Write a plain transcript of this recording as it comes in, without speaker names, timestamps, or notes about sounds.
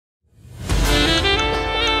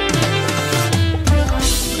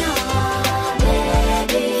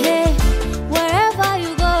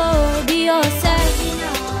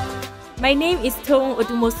My name is Tope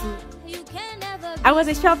Oshin. I was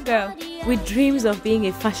a shop girl with dreams of being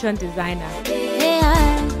a fashion designer.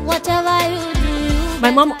 My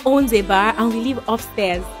mom owns a bar and we live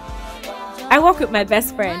upstairs. I work with my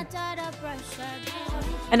best friend.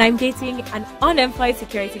 And I'm dating an unemployed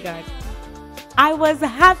security guard. I was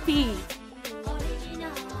happy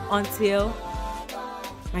until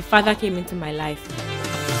my father came into my life.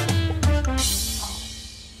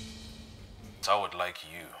 I would like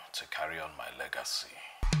you to carry on my legacy.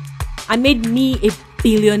 And made me a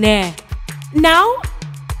billionaire. Now,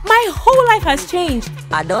 my whole life has changed.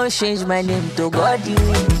 I don't change my name to Goddy.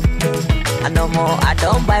 And no more, I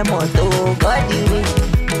don't buy more to Goddy.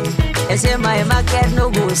 They say my market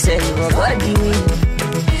no go sell, but Goddy.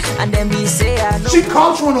 And then me say I know. She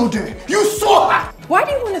can't run all day. You saw her. Why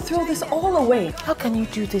do you want to throw this all away? How can you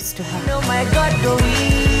do this to her? No, my God, do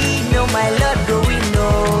we? No, my Lord, do we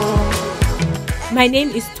know? My name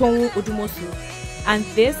is Tope Oshin, and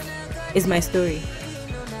this is my story.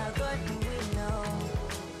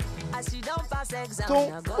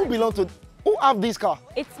 So, who belongs to? Who have this car?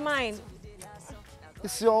 It's mine.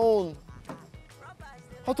 It's your own.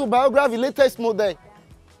 Autobiography, latest model.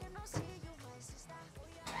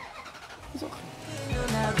 It's okay.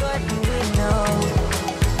 God, do we know?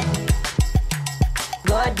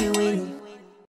 God, do we?